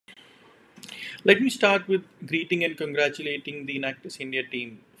Let me start with greeting and congratulating the Inactus India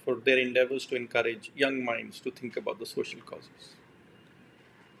team for their endeavors to encourage young minds to think about the social causes.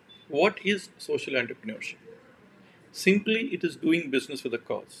 What is social entrepreneurship? Simply, it is doing business with a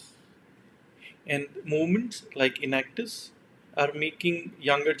cause. And movements like Inactus are making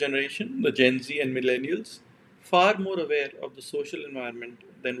younger generation, the Gen Z and millennials, far more aware of the social environment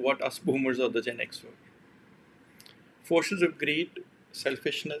than what us boomers or the Gen X were. Forces of greed,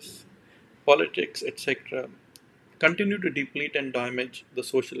 selfishness, politics, etc., continue to deplete and damage the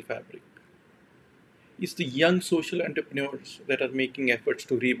social fabric. It's the young social entrepreneurs that are making efforts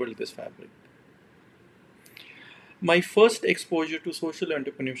to rebuild this fabric. My first exposure to social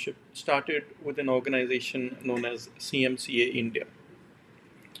entrepreneurship started with an organization known as CMCA India.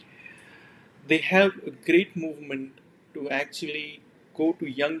 They have a great movement to actually go to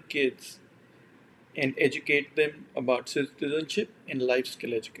young kids and educate them about citizenship and life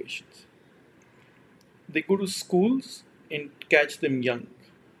skill educations. They go to schools and catch them young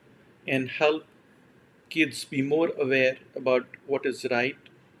and help kids be more aware about what is right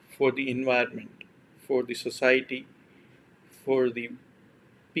for the environment, for the society, for the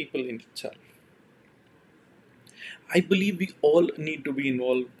people in itself. I believe we all need to be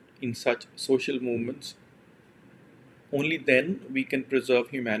involved in such social movements. Only then we can preserve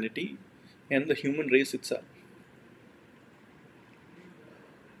humanity and the human race itself.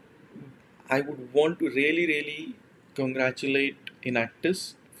 I would want to really congratulate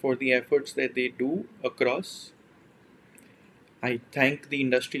Inactus for the efforts that they do across. I thank the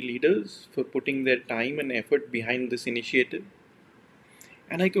industry leaders for putting their time and effort behind this initiative.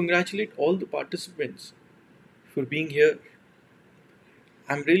 And I congratulate all the participants for being here.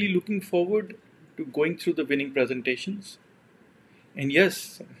 I'm really looking forward to going through the winning presentations. And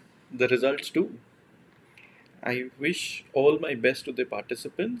yes, the results too. I wish all my best to the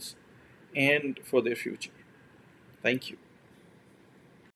participants and for their future. Thank you.